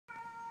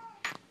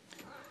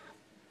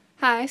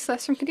Hi,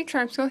 Celeste from Kitty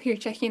Charm School here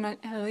checking on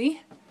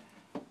Ellie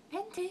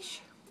and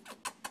Tish.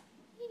 What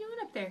are you doing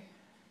up there?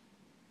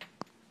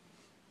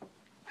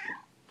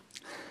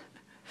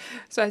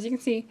 So as you can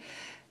see,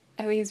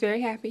 Ellie is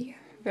very happy,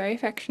 very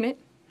affectionate.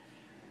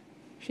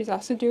 She's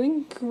also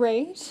doing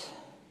great.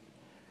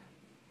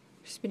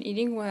 She's been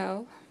eating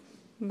well.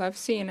 Loves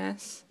seeing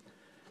us.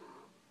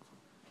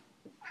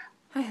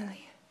 Hi,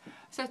 Ellie.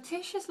 So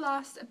Tish has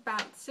lost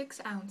about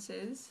 6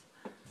 ounces.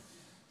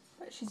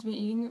 But she's been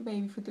eating the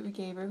baby food that we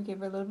gave her. We gave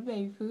her a little bit of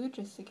baby food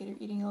just to get her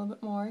eating a little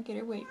bit more, get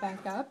her weight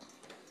back up.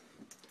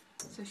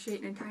 So she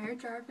ate an entire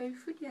jar of baby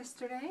food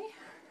yesterday.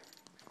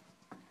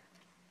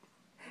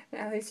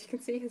 Now, as you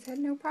can see, has had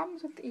no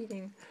problems with the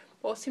eating.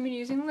 Both seem to be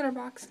using the litter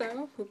box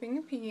though, pooping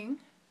and peeing.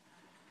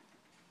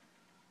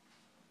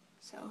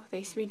 So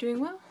they seem to be doing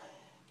well.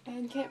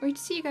 And can't wait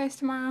to see you guys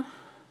tomorrow.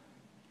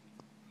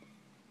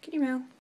 Kitty meow.